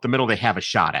outmuscle them up the middle, they have a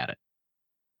shot at it.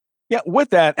 Yeah, with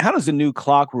that, how does the new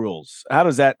clock rules, how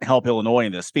does that help Illinois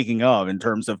in this? Speaking of, in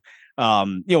terms of,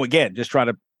 again, just trying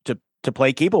to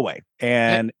play keep away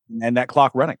and that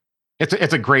clock running.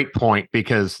 It's a great point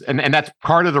because, and that's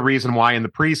part of the reason why in the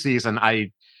preseason,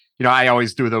 I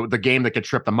always do the game that could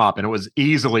trip them up. And it was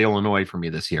easily Illinois for me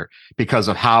this year because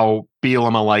of how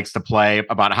Bielema likes to play,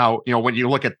 about how, when you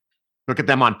look at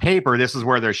them on paper, this is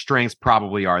where their strengths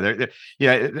probably are.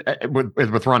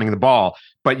 With running the ball,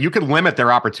 but you could limit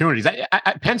their opportunities.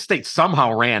 Penn State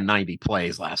somehow ran 90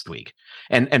 plays last week,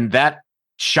 and that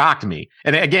shocked me.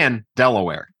 And again,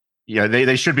 Delaware,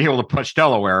 they should be able to push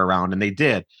Delaware around, and they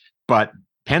did. But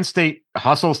Penn State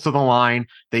hustles to the line.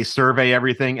 They survey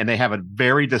everything, and they have a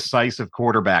very decisive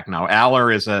quarterback now.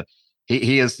 Aller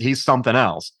he's something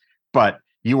else. But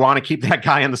you want to keep that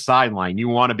guy on the sideline. You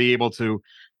want to be able to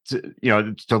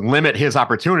to limit his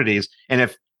opportunities. And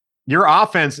if your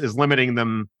offense is limiting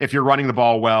them, if you're running the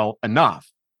ball well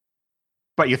enough,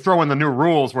 but you throw in the new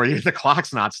rules where the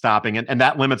clock's not stopping, and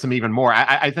that limits them even more.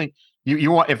 I think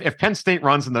you want, if Penn State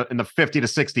runs in the 50 to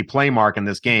 60 play mark in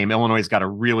this game, Illinois has got a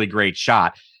really great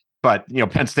shot. But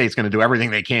Penn State's going to do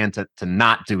everything they can to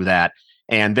not do that.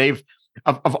 And they've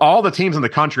of all the teams in the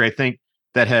country, I think,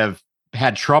 that have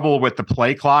had trouble with the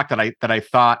play clock that I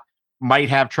thought might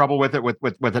have trouble with it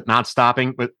with it not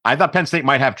stopping. But I thought Penn State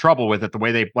might have trouble with it the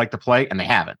way they like to play, and they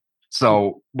haven't.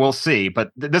 So we'll see.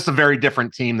 But this is a very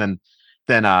different team than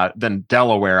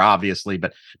Delaware, obviously.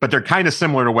 But they're kind of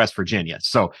similar to West Virginia.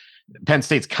 So Penn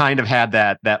State's kind of had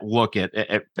that look at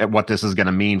what this is going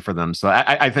to mean for them. So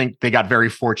I think they got very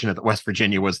fortunate that West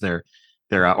Virginia was their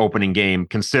opening game,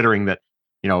 considering that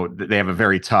they have a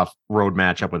very tough road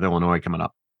matchup with Illinois coming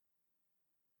up.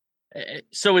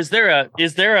 So is there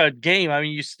a game? I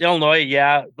mean, Illinois,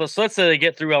 yeah. But so let's say they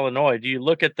get through Illinois. Do you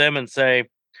look at them and say,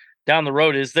 down the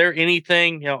road, is there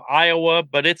anything, Iowa,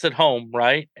 but it's at home,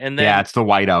 right? And then, yeah, it's the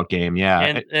whiteout game.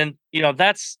 Yeah. And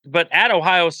but at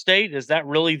Ohio State, is that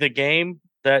really the game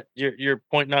that you're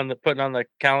putting on the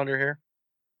calendar here?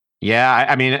 Yeah.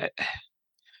 I mean,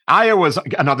 Iowa's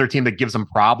another team that gives them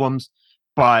problems,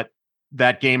 but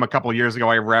that game a couple of years ago,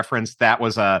 I referenced, that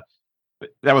was a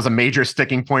major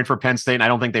sticking point for Penn State. And I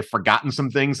don't think they've forgotten some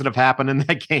things that have happened in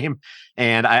that game.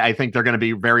 And I think they're going to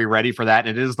be very ready for that.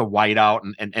 And it is the whiteout,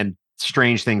 and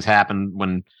strange things happen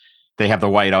when they have the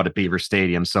whiteout at Beaver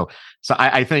Stadium. So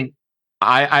I think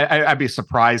I'd be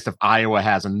surprised if Iowa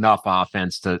has enough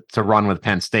offense to run with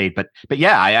Penn State. But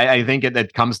yeah, I think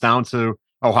it comes down to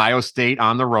Ohio State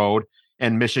on the road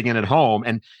and Michigan at home.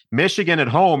 And Michigan at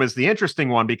home is the interesting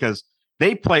one, because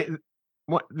they play.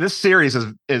 This series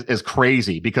is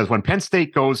crazy, because when Penn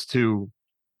State goes to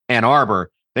Ann Arbor,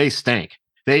 they stink.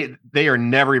 They are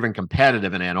never even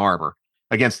competitive in Ann Arbor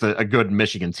against a good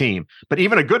Michigan team. But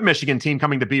even a good Michigan team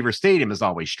coming to Beaver Stadium has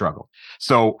always struggled.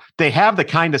 So they have the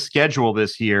kind of schedule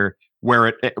this year where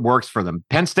it works for them.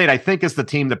 Penn State, I think, is the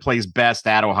team that plays best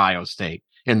at Ohio State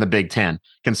in the Big Ten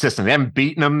consistently. They haven't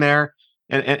beaten them there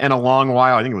in a long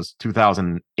while. I think it was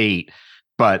 2008,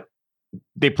 but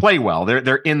they play well.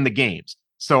 They're in the games.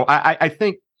 So I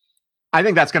think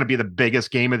that's going to be the biggest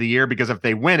game of the year, because if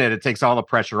they win it, it takes all the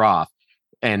pressure off,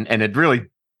 and it really,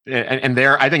 and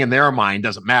I think in their mind,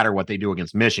 doesn't matter what they do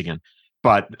against Michigan.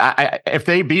 But if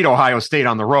they beat Ohio State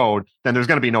on the road, then there's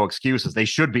going to be no excuses. They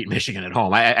should beat Michigan at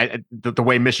home. The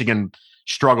way Michigan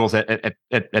struggles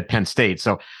at Penn State.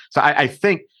 So I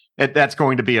think that's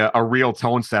going to be a real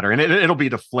tone setter, and it'll be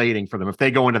deflating for them if they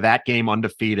go into that game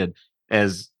undefeated.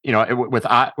 As with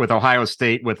Ohio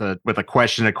State, with a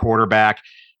question at quarterback,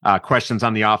 questions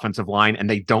on the offensive line, and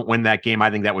they don't win that game,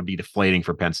 I think that would be deflating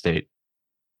for Penn State.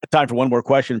 Time for one more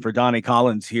question for Donnie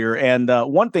Collins here. And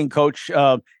one thing, Coach,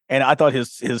 and I thought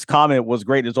his comment was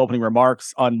great, his opening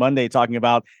remarks on Monday, talking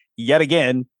about, yet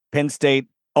again, Penn State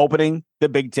opening the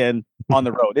Big Ten on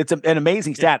the road. It's an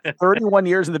amazing stat. 31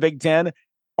 years in the Big Ten,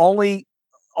 only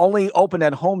opened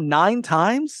at home 9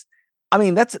 times. I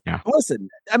mean, listen,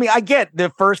 I mean, I get the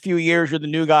first few years, you're the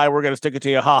new guy, we're going to stick it to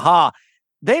you. Ha ha.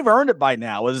 They've earned it by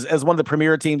now as one of the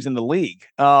premier teams in the league.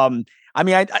 I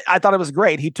mean, I thought it was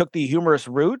great. He took the humorous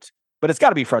route, but it's got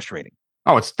to be frustrating.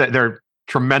 Oh, they're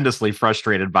tremendously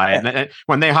frustrated by it. And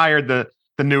when they hired the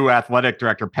new athletic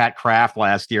director, Pat Kraft,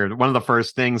 last year, one of the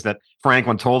first things that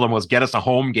Franklin told them was, get us a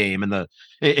home game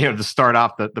to start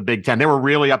off the Big Ten. They were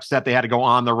really upset they had to go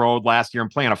on the road last year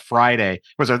and play on a Friday.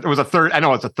 It was a third. I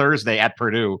know it's a Thursday at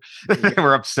Purdue. They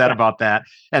were upset about that.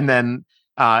 And then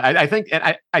I think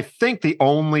the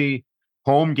only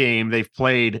home game they've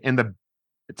played in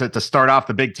to start off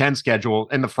the Big Ten schedule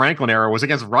in the Franklin era was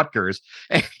against Rutgers,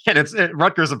 and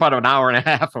Rutgers about an hour and a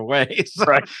half away. So,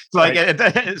 right. It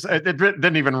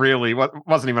didn't even really,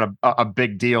 wasn't even a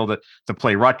big deal to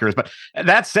play Rutgers. But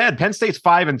that said, Penn State's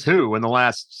 5-2 in the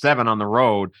last 7 on the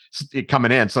road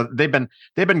coming in. So they've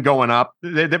been going up.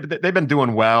 They've been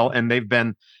doing well, and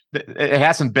it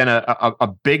hasn't been a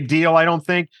big deal, I don't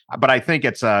think. But I think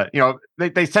it's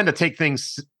they tend to take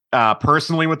things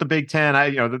personally with the Big Ten.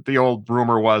 The old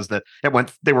rumor was that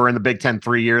they were in the Big Ten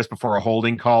 3 years before a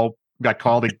holding call got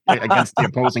called against the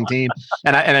opposing team.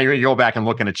 And I go back and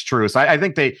look, and it's true. So I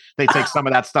think they take some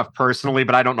of that stuff personally,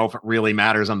 but I don't know if it really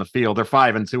matters on the field. They're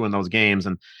 5-2 in those games.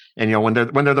 And when they're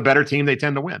the better team, they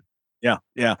tend to win. Yeah.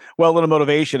 Yeah. Well, a little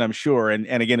motivation, I'm sure. And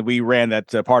again, we ran that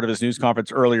part of his news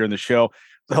conference earlier in the show.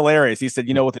 It's hilarious. He said,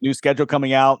 with the new schedule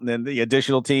coming out and then the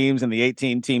additional teams and the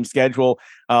 18-team schedule,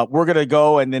 we're going to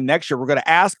go. And then next year, we're going to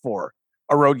ask for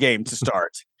a road game to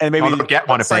start. And maybe they'll get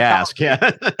one if they ask.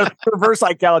 Yeah. Reverse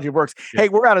psychology works. Yeah. Hey,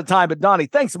 we're out of time, but Donnie,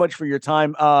 thanks so much for your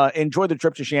time. Enjoy the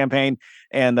trip to Champaign,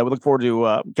 and we look forward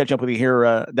to catching up with you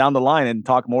here down the line and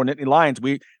talk more Nittany Lions.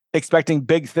 We expecting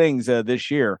big things this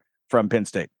year from Penn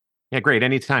State. Yeah, great.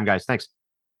 Anytime, guys. Thanks.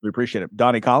 We appreciate it.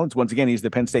 Donnie Collins, once again, he's the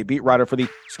Penn State beat writer for the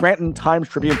Scranton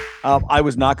Times-Tribune. I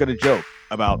was not going to joke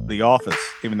about The Office,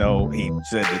 even though he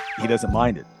said that he doesn't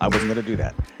mind it. I wasn't going to do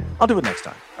that. I'll do it next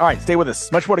time. All right, stay with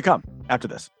us. Much more to come after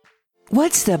this.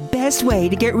 What's the best way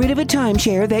to get rid of a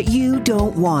timeshare that you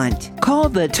don't want? Call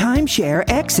the Timeshare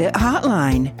Exit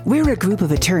Hotline. We're a group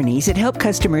of attorneys that help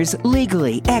customers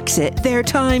legally exit their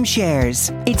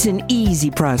timeshares. It's an easy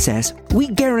process. We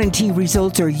guarantee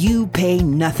results or you pay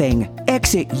nothing.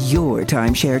 Exit your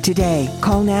timeshare today.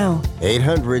 Call now.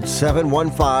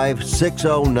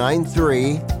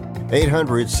 800-715-6093.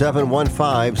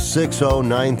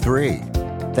 800-715-6093.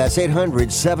 That's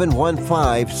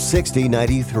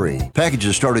 800-715-6093.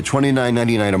 Packages start at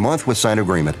 $29.99 a month with signed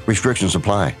agreement. Restrictions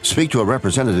apply. Speak to a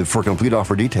representative for complete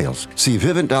offer details. See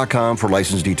Vivint.com for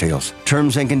license details.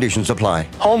 Terms and conditions apply.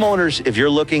 Homeowners, if you're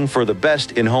looking for the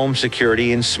best in-home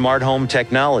security and smart home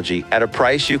technology at a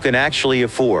price you can actually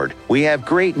afford, we have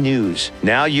great news.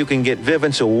 Now you can get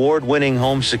Vivint's award-winning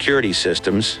home security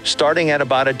systems starting at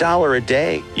about $1 a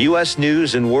day. U.S.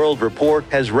 News & World Report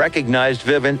has recognized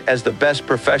Vivint as the best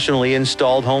professionally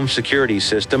installed home security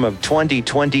system of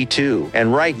 2022.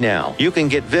 And right now, you can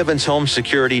get Vivint's home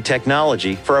security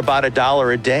technology for about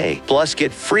 $1 a day. Plus,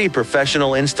 get free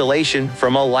professional installation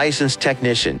from a licensed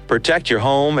technician. Protect your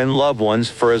home and loved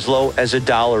ones for as low as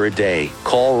 $1 a day.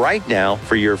 Call right now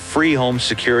for your free home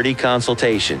security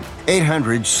consultation.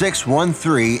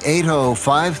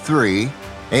 800-613-8053.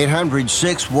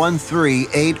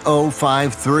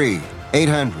 800-613-8053.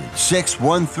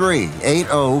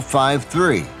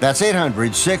 800-613-8053. That's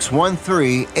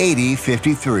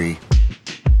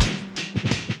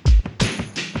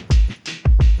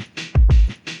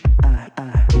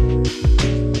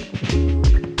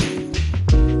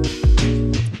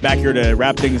Back here to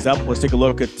wrap things up. Let's take a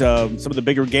look at some of the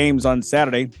bigger games on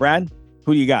Saturday. Brad,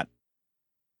 who do you got?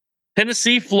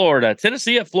 Tennessee, Florida.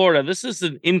 Tennessee at Florida. This is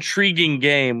an intriguing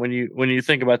game when you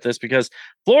think about this, because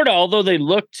Florida, although they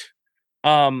looked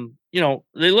they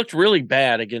looked really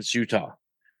bad against Utah.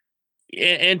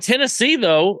 And Tennessee,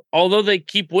 though, although they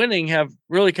keep winning, have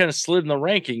really kind of slid in the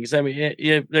rankings. I mean,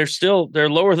 they're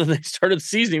lower than they started the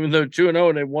season, even though 2-0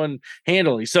 and they won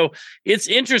handily. So it's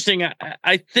interesting.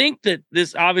 I think that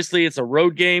this, obviously, it's a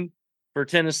road game for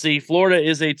Tennessee. Florida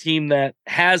is a team that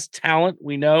has talent.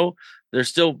 We know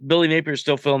Billy Napier's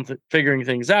still figuring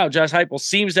things out. Josh Heupel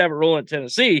seems to have it rolling at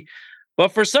Tennessee.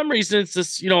 But for some reason, it's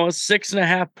this, a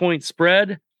 6.5 point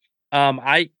spread.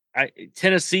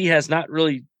 Tennessee has not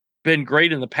really been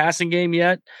great in the passing game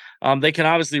yet. They can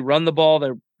obviously run the ball.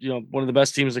 They're, one of the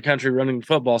best teams in the country running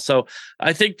football. So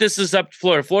I think this is up to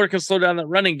Florida. Florida can slow down that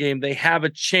running game. They have a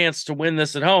chance to win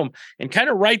this at home and kind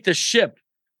of right the ship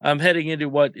heading into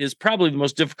what is probably the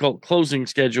most difficult closing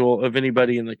schedule of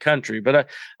anybody in the country. But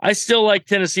I still like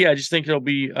Tennessee. I just think it'll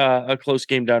be a close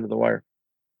game down to the wire.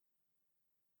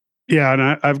 Yeah,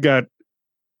 and I've got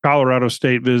Colorado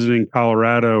State visiting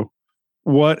Colorado.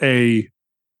 What a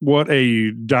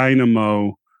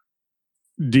dynamo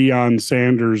Deion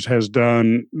Sanders has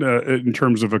done in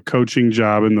terms of a coaching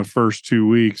job in the first 2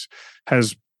 weeks,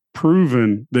 has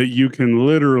proven that you can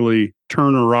literally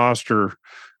turn a roster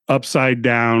upside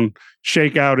down,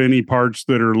 shake out any parts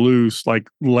that are loose like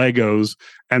Legos,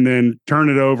 and then turn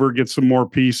it over, get some more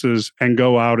pieces, and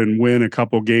go out and win a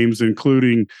couple games,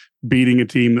 including beating a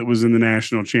team that was in the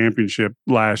national championship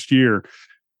last year.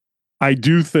 I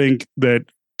do think that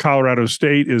Colorado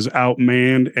State is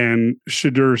outmanned, and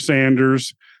Shedeur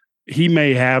Sanders, he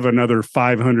may have another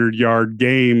 500-yard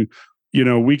game.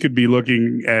 We could be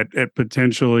looking at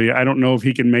potentially, I don't know if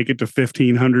he can make it to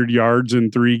 1,500 yards in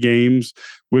 3 games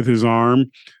with his arm,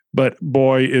 but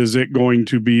boy, is it going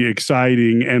to be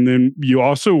exciting. And then you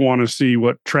also want to see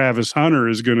what Travis Hunter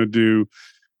is going to do,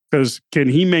 because can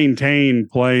he maintain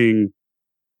playing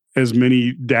as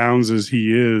many downs as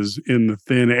he is in the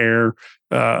thin air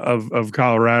of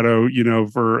Colorado,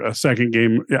 for a second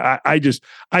game? I just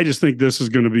think this is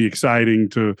going to be exciting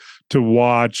to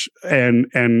watch,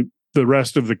 and the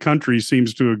rest of the country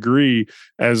seems to agree,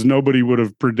 as nobody would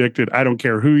have predicted. I don't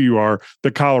care who you are,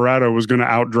 that Colorado was going to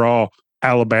outdraw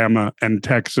Alabama and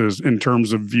Texas in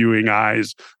terms of viewing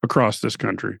eyes across this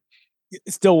country.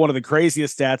 It's still one of the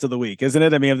craziest stats of the week, isn't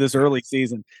it? I mean, of this early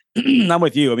season. I'm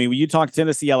with you. I mean, when you talk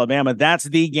Tennessee, Alabama, that's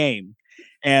the game.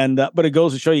 And but it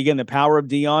goes to show you again the power of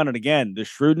Deion, and again the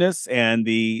shrewdness and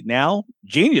the now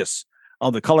genius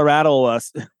the Colorado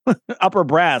upper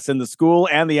brass in the school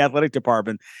and the athletic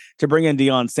department to bring in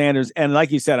Deion Sanders. And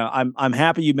like you said, I'm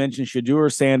happy you mentioned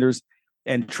Shedeur Sanders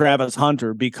and Travis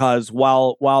Hunter, because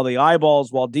while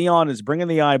Deion is bringing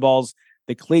the eyeballs,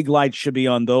 the Klieg lights should be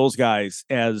on those guys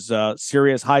as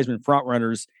serious Heisman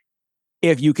frontrunners,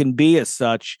 if you can be as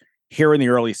such here in the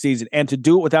early season. And to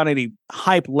do it without any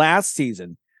hype last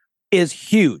season is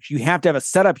huge. You have to have a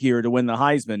setup year to win the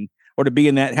Heisman or to be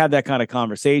in that, have that kind of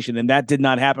conversation. And that did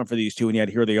not happen for these two, and yet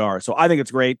here they are. So I think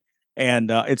it's great, and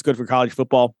it's good for college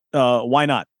football. Why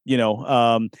not?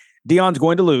 Deion's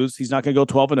going to lose. He's not going to go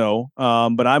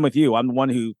 12-0. But I'm with you. I'm the one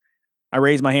who I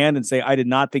raise my hand and say I did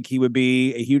not think he would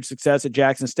be a huge success at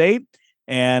Jackson State,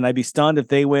 and I'd be stunned if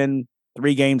they win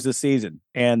 3 games this season,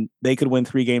 and they could win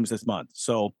 3 games this month.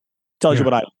 So tells you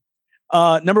what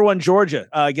I number 1, Georgia,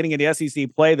 getting into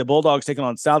SEC play. The Bulldogs taking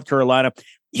on South Carolina.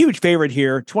 Huge favorite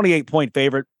here, 28-point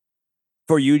favorite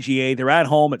for UGA. They're at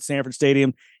home at Sanford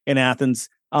Stadium in Athens.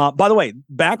 By the way,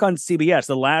 back on CBS,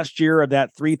 the last year of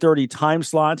that 3:30 time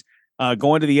slot,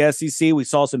 going to the SEC, we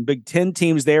saw some Big Ten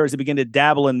teams there as they begin to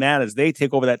dabble in that as they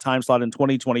take over that time slot in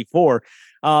 2024.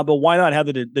 But why not have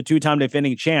the 2-time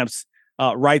defending champs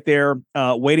right there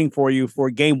waiting for you for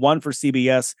game 1 for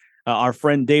CBS? Our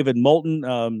friend David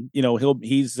Moulton,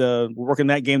 he's working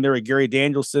that game there at Gary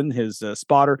Danielson, his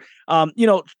spotter.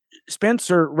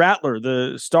 Spencer Rattler,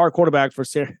 the star quarterback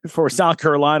for South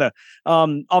Carolina,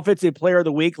 offensive player of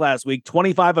the week last week,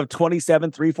 25 of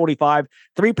 27, 345,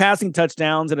 3 passing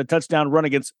touchdowns and a touchdown run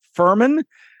against Furman.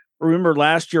 Remember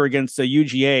last year against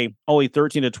UGA, only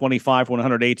 13 of 25 for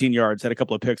 118 yards, had a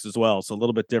couple of picks as well. So a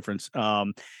little bit different.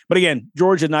 But again,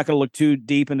 Georgia's not going to look too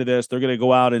deep into this. They're going to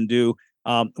go out and do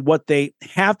what they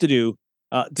have to do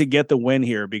to get the win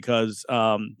here, because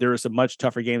there are some much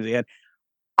tougher games ahead.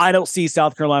 I don't see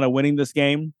South Carolina winning this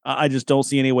game. I just don't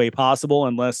see any way possible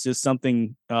unless just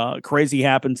something crazy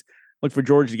happens. Look for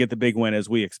Georgia to get the big win as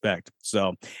we expect.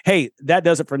 So, hey, that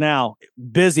does it for now.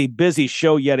 Busy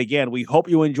show yet again. We hope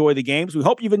you enjoy the games. We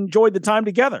hope you've enjoyed the time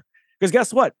together, because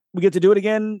guess what? We get to do it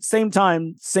again, same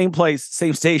time, same place,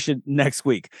 same station next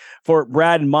week. For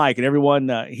Brad and Mike and everyone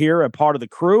here, a part of the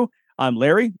crew, I'm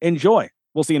Larry. Enjoy.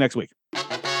 We'll see you next week.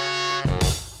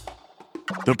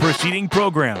 The preceding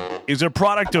program is a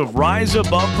product of Rise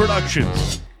Above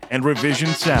Productions and Revision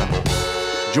Sound.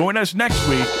 Join us next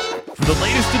week for the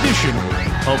latest edition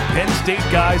of Penn State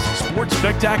Guys Sports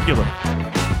Spectacular.